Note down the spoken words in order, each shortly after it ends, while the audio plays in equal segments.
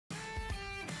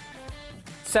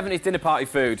70s dinner party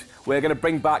food. We're going to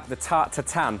bring back the Tarte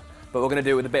Tatin, but we're going to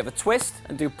do it with a bit of a twist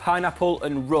and do pineapple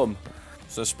and rum.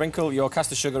 So sprinkle your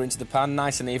caster sugar into the pan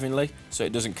nice and evenly so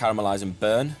it doesn't caramelise and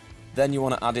burn. Then you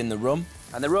want to add in the rum.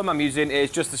 And the rum I'm using is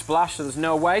just a splash, so there's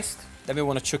no waste. Then we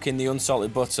want to chuck in the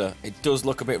unsalted butter. It does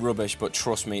look a bit rubbish, but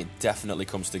trust me, it definitely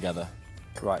comes together.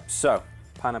 Right, so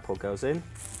pineapple goes in. And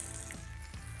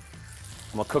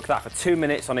we'll cook that for 2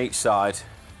 minutes on each side.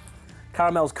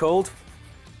 Caramel's cooled.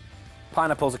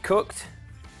 Pineapples are cooked.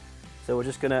 So we're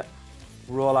just going to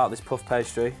roll out this puff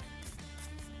pastry.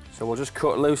 So we'll just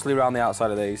cut loosely around the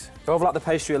outside of these. Overlap the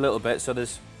pastry a little bit so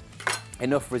there's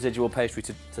enough residual pastry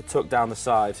to tuck down the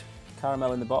side.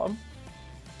 Caramel in the bottom.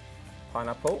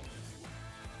 Pineapple.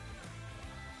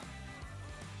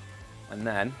 And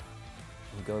then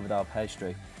we'll go with our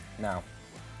pastry. Now,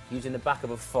 using the back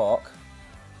of a fork,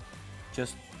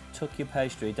 just tuck your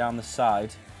pastry down the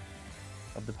side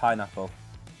of the pineapple.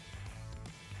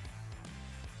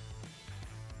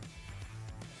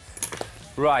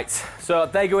 Right, so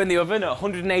they go in the oven at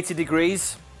 180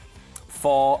 degrees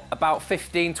for about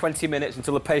 15-20 minutes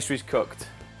until the pastry's cooked.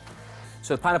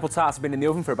 So the pineapple tarts have been in the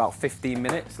oven for about 15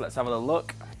 minutes. Let's have a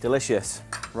look. Delicious.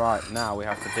 Right, now we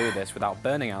have to do this without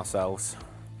burning ourselves.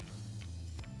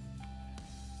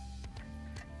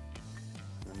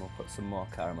 And then we'll put some more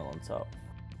caramel on top.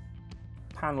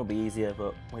 Pan will be easier,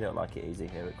 but we don't like it easy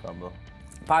here at Cromwell.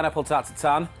 Pineapple Tarte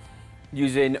Tatin,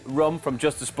 using rum from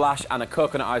Just a Splash and a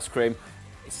coconut ice cream.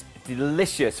 It's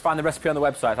delicious. Find the recipe on the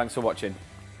website. Thanks for watching.